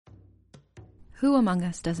Who among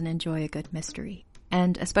us doesn't enjoy a good mystery?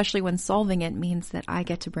 And especially when solving it means that I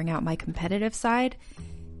get to bring out my competitive side,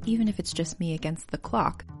 even if it's just me against the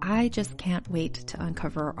clock. I just can't wait to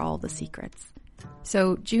uncover all the secrets.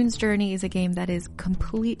 So June's Journey is a game that is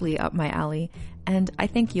completely up my alley, and I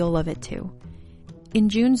think you'll love it too. In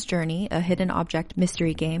June's Journey, a hidden object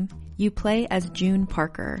mystery game, you play as June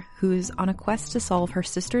Parker, who's on a quest to solve her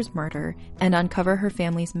sister's murder and uncover her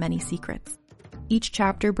family's many secrets. Each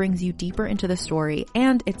chapter brings you deeper into the story,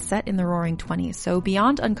 and it's set in the Roaring '20s, so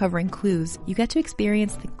beyond uncovering clues, you get to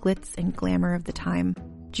experience the glitz and glamour of the time.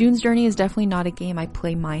 June's Journey is definitely not a game I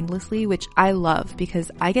play mindlessly, which I love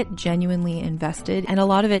because I get genuinely invested, and a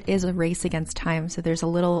lot of it is a race against time, so there's a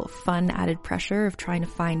little fun added pressure of trying to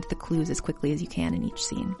find the clues as quickly as you can in each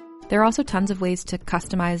scene. There are also tons of ways to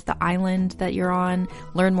customize the island that you're on,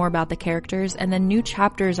 learn more about the characters, and then new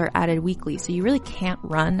chapters are added weekly, so you really can't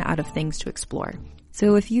run out of things to explore.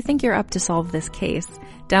 So if you think you're up to solve this case,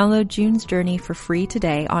 download June's Journey for free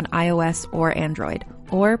today on iOS or Android,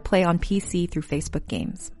 or play on PC through Facebook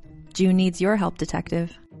Games. June needs your help,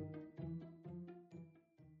 detective.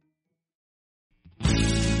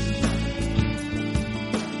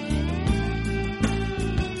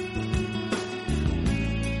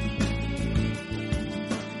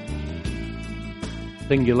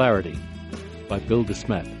 Singularity by Bill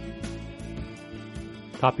DeSmet.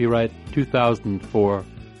 Copyright 2004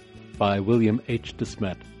 by William H.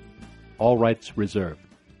 DeSmet. All rights reserved.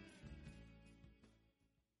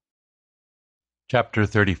 Chapter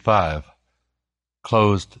 35.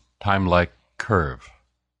 Closed Timelike Curve.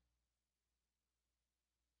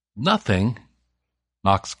 Nothing.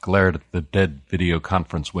 Knox glared at the dead video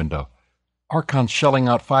conference window. Archon's shelling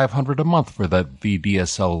out $500 a month for that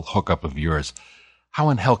VDSL hookup of yours. How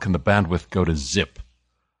in hell can the bandwidth go to zip?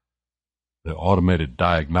 The automated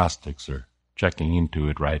diagnostics are checking into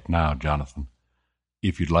it right now, Jonathan.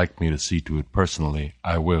 If you'd like me to see to it personally,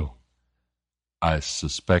 I will. I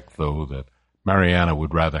suspect, though, that Mariana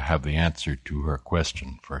would rather have the answer to her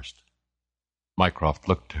question first. Mycroft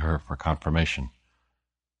looked to her for confirmation.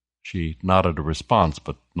 She nodded a response,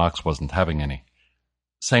 but Knox wasn't having any.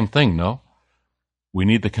 Same thing, no? We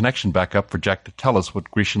need the connection back up for Jack to tell us what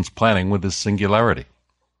Grecian's planning with his singularity.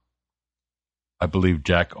 I believe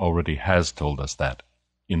Jack already has told us that,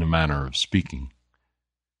 in a manner of speaking.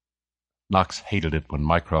 Knox hated it when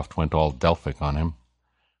Mycroft went all Delphic on him.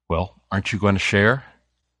 Well, aren't you going to share?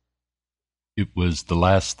 It was the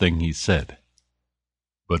last thing he said.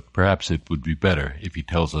 But perhaps it would be better if he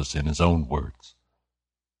tells us in his own words.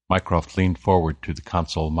 Mycroft leaned forward to the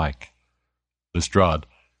console mic. Lestrade,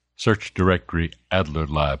 search directory Adler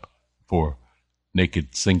Lab for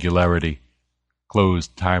naked singularity,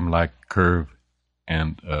 closed timelike curve,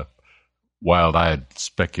 and wild-eyed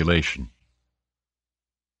speculation.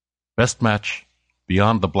 Best match,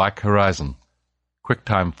 Beyond the Black Horizon.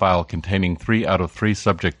 QuickTime file containing 3 out of 3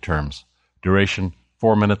 subject terms. Duration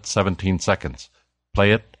 4 minutes 17 seconds.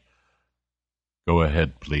 Play it? Go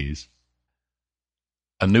ahead, please.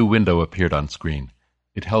 A new window appeared on screen.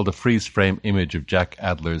 It held a freeze-frame image of Jack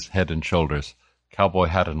Adler's head and shoulders, cowboy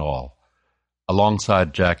hat and all.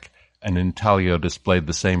 Alongside Jack, an intaglio displayed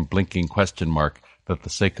the same blinking question mark that the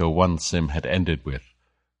Seiko 1 sim had ended with.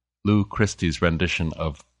 Lou Christie's rendition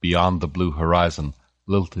of Beyond the Blue Horizon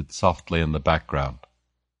lilted softly in the background.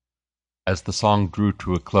 As the song drew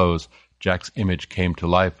to a close, Jack's image came to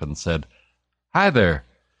life and said, "Hi there.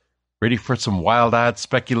 Ready for some wild-eyed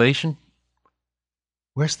speculation?"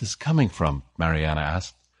 "Where's this coming from?" Mariana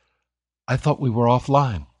asked. "I thought we were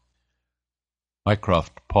offline."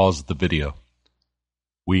 Mycroft paused the video.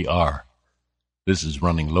 "We are. This is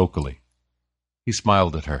running locally." He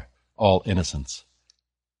smiled at her, all innocence.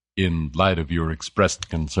 "In light of your expressed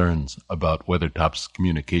concerns about Weathertop's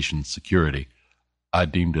communications security, I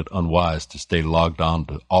deemed it unwise to stay logged on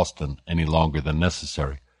to Austin any longer than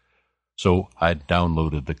necessary. So I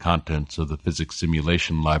downloaded the contents of the physics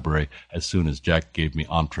simulation library as soon as Jack gave me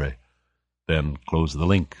entree, then closed the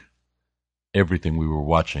link. Everything we were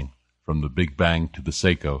watching, from the Big Bang to the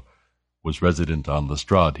Seiko, was resident on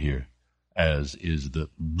Lestrade here, as is the..."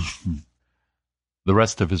 The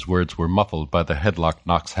rest of his words were muffled by the headlock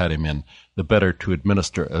Knox had him in, the better to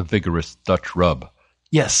administer a vigorous Dutch rub.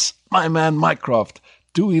 "Yes, my man Mycroft.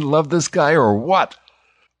 Do we love this guy or what?"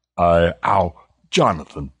 Ow.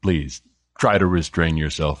 Jonathan, please, try to restrain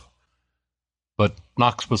yourself." But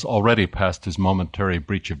Knox was already past his momentary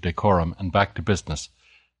breach of decorum and back to business.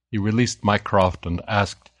 He released Mycroft and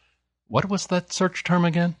asked, "What was that search term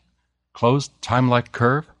again? Closed timelike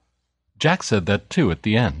curve?" Jack said that too at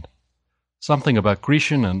the end. Something about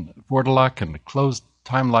Grecian and Vordelak and closed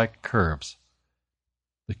timelike curves.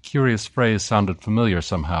 The curious phrase sounded familiar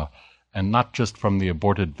somehow, and not just from the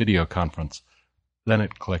aborted video conference. Then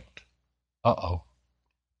it clicked. Uh-oh.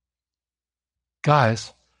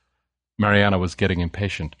 Guys, Mariana was getting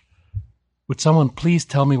impatient. Would someone please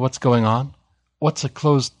tell me what's going on? What's a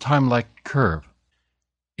closed Timelike curve?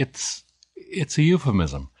 It's a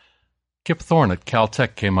euphemism. Kip Thorne at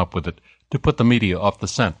Caltech came up with it to put the media off the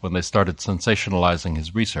scent when they started sensationalizing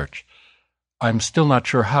his research. I'm still not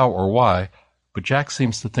sure how or why, but Jack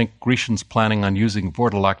seems to think Grecian's planning on using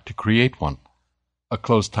Vortilac to create one. A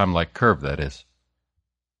closed Timelike curve, that is.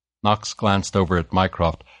 Knox glanced over at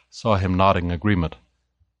Mycroft, saw him nodding agreement.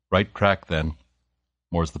 Right track, then.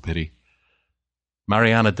 More's the pity.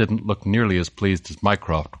 Mariana didn't look nearly as pleased as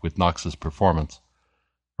Mycroft with Knox's performance.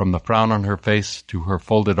 From the frown on her face, to her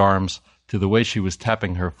folded arms, to the way she was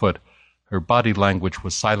tapping her foot, her body language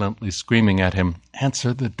was silently screaming at him,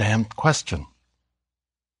 "Answer the damned question!"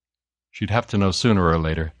 She'd have to know sooner or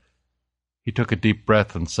later. He took a deep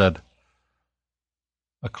breath and said,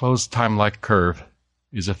 "A closed Timelike curve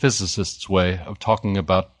is a physicist's way of talking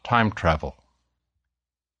about time travel."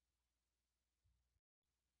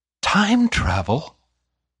 Time travel?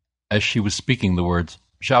 As she was speaking the words,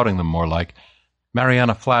 shouting them more like,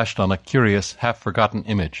 Mariana flashed on a curious, half-forgotten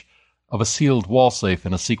image of a sealed wall safe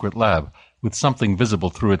in a secret lab, with something visible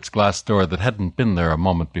through its glass door that hadn't been there a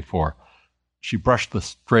moment before. She brushed the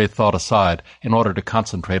stray thought aside in order to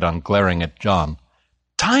concentrate on glaring at John.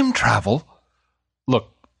 Time travel?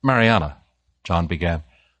 Look, Mariana, John began.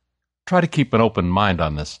 Try to keep an open mind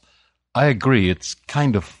on this. I agree, it's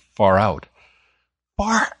kind of far out.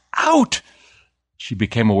 Far out! She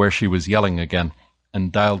became aware she was yelling again,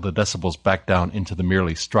 and dialed the decibels back down into the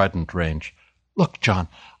merely strident range. Look, John,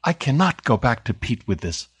 I cannot go back to Pete with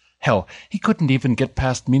this. Hell, he couldn't even get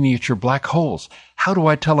past miniature black holes. How do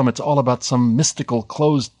I tell him it's all about some mystical,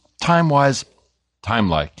 closed, time-wise...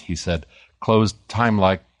 Timelike, he said. Closed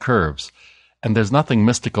Timelike curves. And there's nothing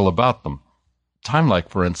mystical about them. Timelike,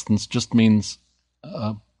 for instance, just means...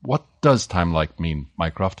 what does Timelike mean,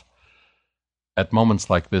 Mycroft? At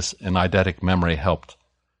moments like this, an eidetic memory helped.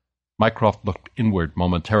 Mycroft looked inward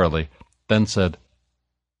momentarily, then said,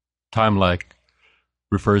 Timelike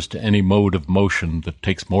refers to any mode of motion that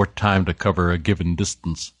takes more time to cover a given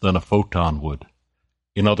distance than a photon would.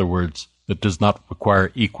 In other words, that does not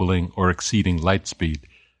require equaling or exceeding light speed,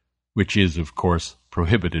 which is, of course,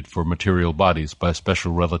 prohibited for material bodies by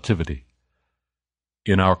special relativity.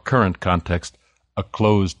 In our current context, a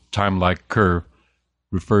closed Timelike curve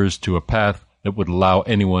refers to a path that would allow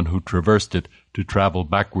anyone who traversed it to travel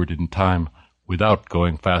backward in time without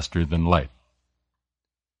going faster than light.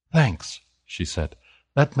 Thanks, she said.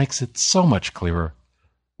 That makes it so much clearer.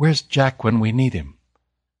 Where's Jack when we need him?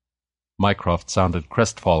 Mycroft sounded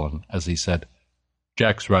crestfallen as he said,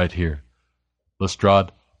 Jack's right here.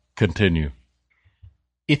 Lestrade, continue.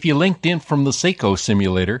 If you linked in from the Seiko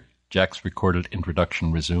simulator, Jack's recorded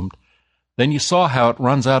introduction resumed, then you saw how it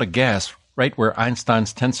runs out of gas right where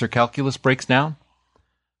Einstein's tensor calculus breaks down.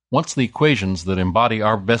 Once the equations that embody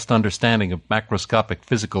our best understanding of macroscopic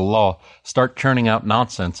physical law start churning out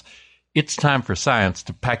nonsense, it's time for science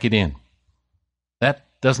to pack it in. That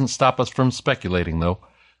doesn't stop us from speculating, though,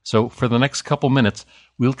 so for the next couple minutes,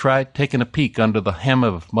 we'll try taking a peek under the hem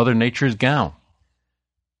of Mother Nature's gown.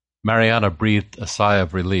 Mariana breathed a sigh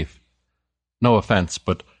of relief. No offense,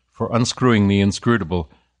 but for unscrewing the inscrutable,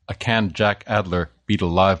 a canned Jack Adler beat a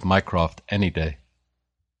live Mycroft any day.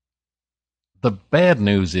 The bad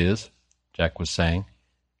news is, Jack was saying,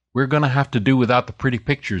 we're going to have to do without the pretty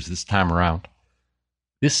pictures this time around.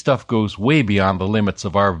 This stuff goes way beyond the limits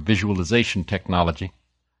of our visualization technology.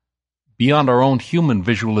 Beyond our own human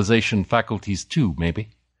visualization faculties too, maybe.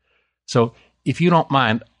 So, if you don't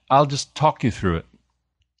mind, I'll just talk you through it.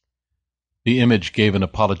 The image gave an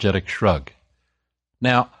apologetic shrug.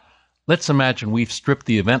 Now, let's imagine we've stripped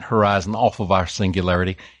the event horizon off of our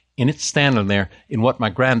singularity, and it's standing there in what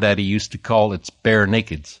my granddaddy used to call its bare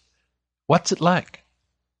nakeds. What's it like?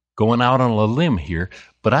 Going out on a limb here,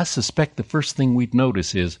 but I suspect the first thing we'd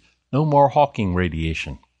notice is no more Hawking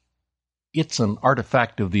radiation. It's an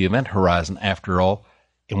artifact of the event horizon, after all,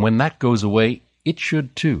 and when that goes away, it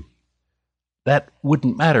should too. That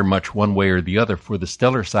wouldn't matter much one way or the other for the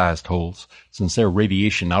stellar-sized holes, since their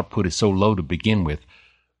radiation output is so low to begin with,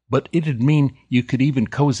 but it'd mean you could even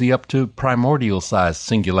cozy up to primordial-sized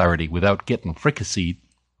singularity without getting fricasseed.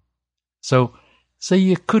 So, say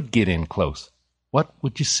you could get in close. What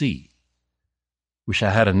would you see? Wish I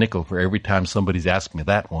had a nickel for every time somebody's asked me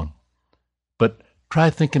that one. But try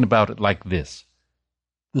thinking about it like this.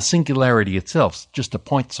 The singularity itself's just a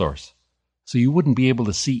point source, so you wouldn't be able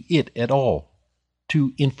to see it at all.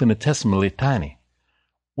 Too infinitesimally tiny.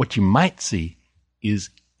 What you might see is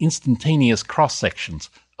instantaneous cross-sections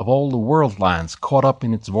of all the world lines caught up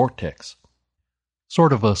in its vortex.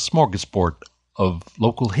 Sort of a smorgasbord of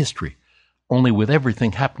local history, only with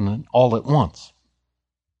everything happening all at once.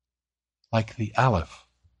 Like the Aleph,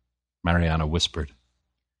 Mariana whispered.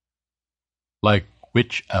 Like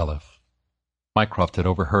which Aleph? Mycroft had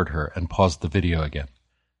overheard her and paused the video again.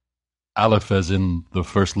 Aleph as in the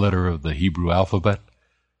first letter of the Hebrew alphabet,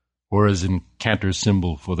 or as in Cantor's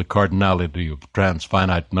symbol for the cardinality of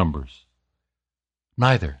transfinite numbers?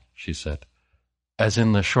 Neither, she said. As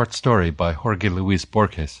in the short story by Jorge Luis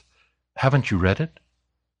Borges. Haven't you read it?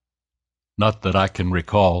 Not that I can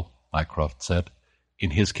recall, Mycroft said.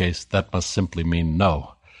 In his case, that must simply mean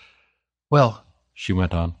no. Well, she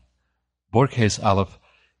went on, Borges' Aleph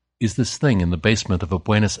is this thing in the basement of a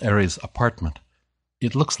Buenos Aires apartment.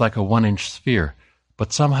 It looks like a 1-inch sphere,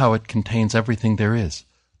 but somehow it contains everything there is.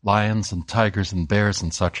 Lions and tigers and bears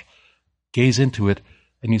and such. Gaze into it,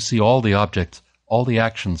 and you see all the objects, all the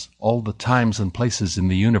actions, all the times and places in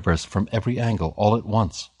the universe from every angle, all at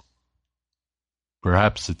once.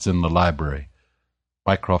 Perhaps it's in the library.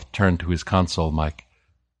 Mycroft turned to his console mic.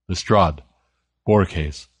 Lestrade,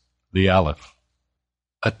 Borges, the Aleph.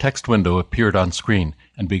 A text window appeared on screen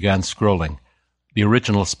and began scrolling, the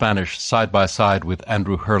original Spanish side by side with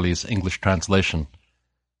Andrew Hurley's English translation.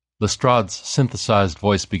 Lestrade's synthesized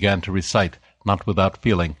voice began to recite, not without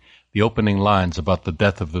feeling, the opening lines about the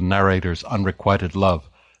death of the narrator's unrequited love,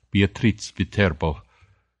 Beatriz Viterbo.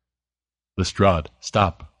 Lestrade,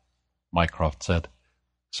 stop, Mycroft said.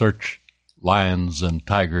 Search lions and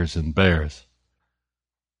tigers and bears.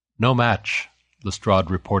 No match,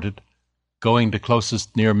 Lestrade reported. Going to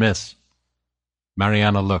closest near miss.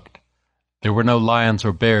 Mariana looked. There were no lions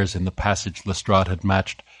or bears in the passage Lestrade had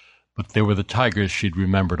matched, but there were the tigers she'd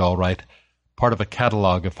remembered all right, part of a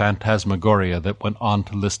catalogue of phantasmagoria that went on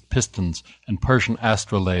to list pistons and Persian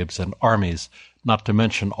astrolabes and armies, not to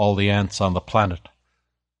mention all the ants on the planet.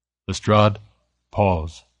 Lestrade,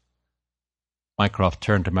 pause. Mycroft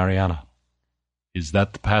turned to Mariana. Is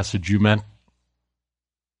that the passage you meant?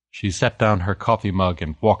 She set down her coffee mug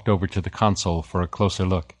and walked over to the console for a closer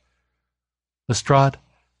look. Lestrade,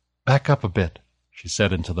 back up a bit, she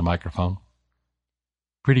said into the microphone.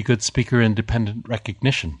 Pretty good speaker-independent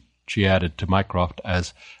recognition, she added to Mycroft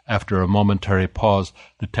as, after a momentary pause,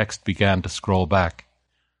 the text began to scroll back.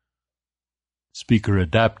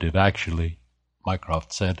 Speaker-adaptive, actually,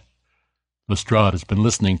 Mycroft said. Lestrade has been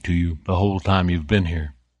listening to you the whole time you've been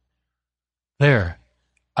here. There.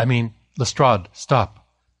 Lestrade, stop,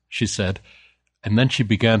 she said, and then she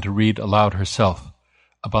began to read aloud herself,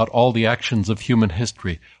 about all the actions of human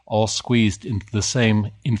history, all squeezed into the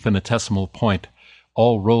same infinitesimal point,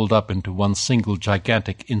 all rolled up into one single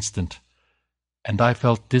gigantic instant. And I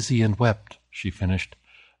felt dizzy and wept, she finished,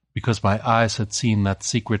 because my eyes had seen that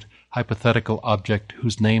secret, hypothetical object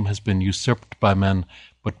whose name has been usurped by men,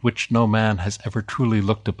 but which no man has ever truly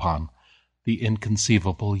looked upon, the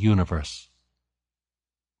inconceivable universe.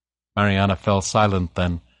 Mariana fell silent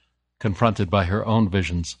then, confronted by her own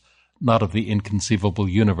visions, not of the inconceivable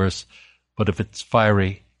universe, but of its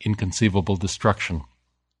fiery, inconceivable destruction.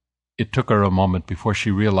 It took her a moment before she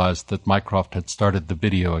realized that Mycroft had started the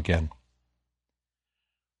video again.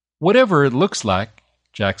 Whatever it looks like,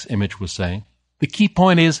 Jack's image was saying, the key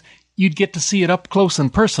point is you'd get to see it up close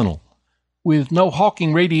and personal, with no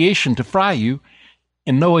Hawking radiation to fry you,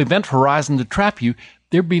 and no event horizon to trap you.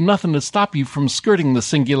 There'd be nothing to stop you from skirting the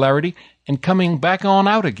singularity and coming back on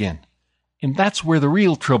out again. And that's where the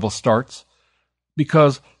real trouble starts,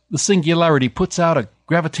 because the singularity puts out a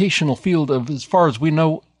gravitational field of, as far as we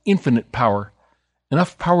know, infinite power,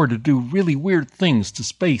 enough power to do really weird things to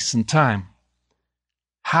space and time.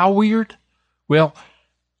 How weird? Well,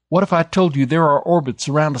 what if I told you there are orbits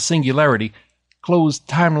around a singularity, closed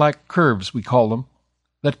time-like curves, we call them,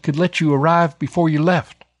 that could let you arrive before you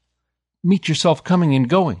left, meet yourself coming and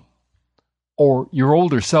going, or your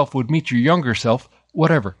older self would meet your younger self,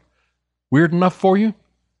 whatever. Weird enough for you?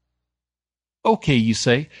 Okay, you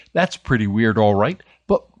say, that's pretty weird, all right,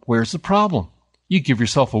 but where's the problem? You give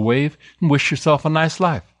yourself a wave and wish yourself a nice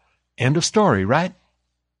life. End of story, right?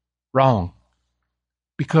 Wrong.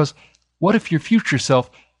 Because what if your future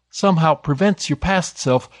self somehow prevents your past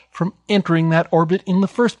self from entering that orbit in the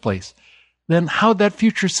first place? Then how'd that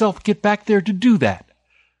future self get back there to do that?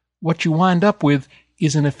 What you wind up with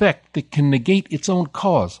is an effect that can negate its own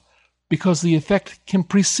cause, because the effect can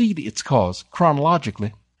precede its cause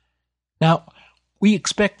chronologically. Now, we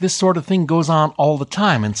expect this sort of thing goes on all the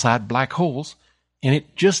time inside black holes, and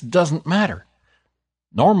it just doesn't matter.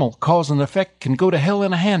 Normal cause and effect can go to hell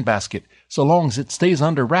in a handbasket so long as it stays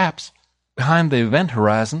under wraps. behind the event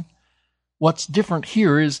horizon. What's different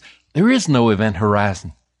here is there is no event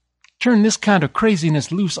horizon. Turn this kind of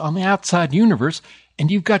craziness loose on the outside universe, and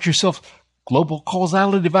you've got yourself global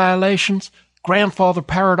causality violations, grandfather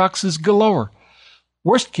paradoxes galore.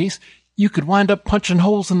 Worst case, you could wind up punching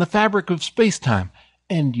holes in the fabric of space-time,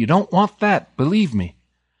 and you don't want that, believe me.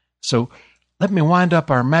 So, let me wind up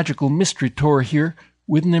our magical mystery tour here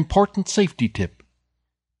with an important safety tip.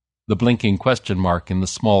 The blinking question mark in the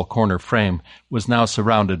small corner frame was now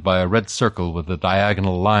surrounded by a red circle with a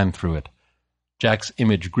diagonal line through it. Jack's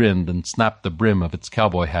image grinned and snapped the brim of its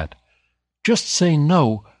cowboy hat. Just say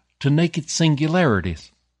no to naked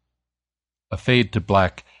singularities. A fade to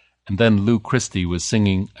black, and then Lou Christie was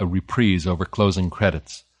singing a reprise over closing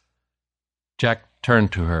credits. Jack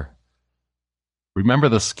turned to her. Remember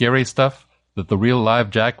the scary stuff that the real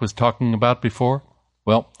live Jack was talking about before?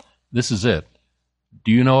 Well, this is it.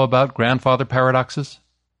 Do you know about grandfather paradoxes?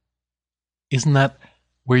 Isn't that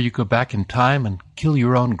where you go back in time and kill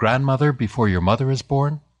your own grandmother before your mother is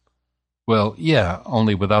born? Well, yeah,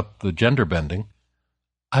 only without the gender bending.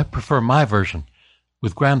 I prefer my version.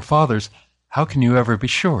 With grandfathers, how can you ever be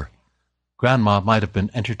sure? Grandma might have been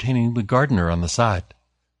entertaining the gardener on the side.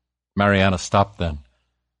 Mariana stopped then.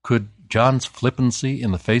 Could John's flippancy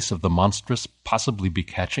in the face of the monstrous possibly be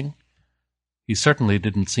catching? He certainly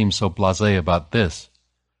didn't seem so blasé about this.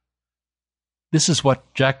 This is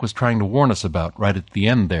what Jack was trying to warn us about right at the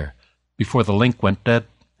end there, before the link went dead,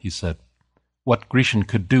 he said. What Grecian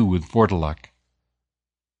could do with Vordelak.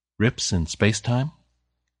 Rips in space-time?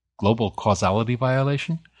 Global causality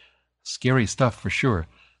violation? Scary stuff for sure,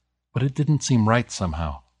 but it didn't seem right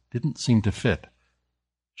somehow, didn't seem to fit.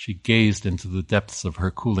 She gazed into the depths of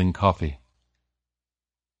her cooling coffee.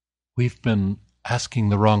 We've been asking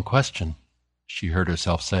the wrong question, she heard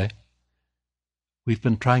herself say. We've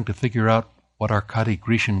been trying to figure out what Arkady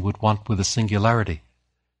Grecian would want with a singularity,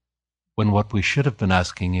 when what we should have been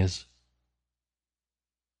asking is,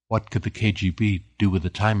 what could the KGB do with a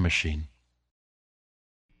time machine?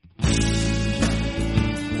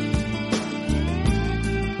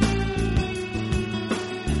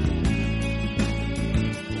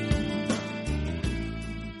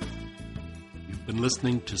 You've been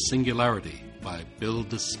listening to Singularity by Bill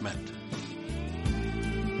DeSmet.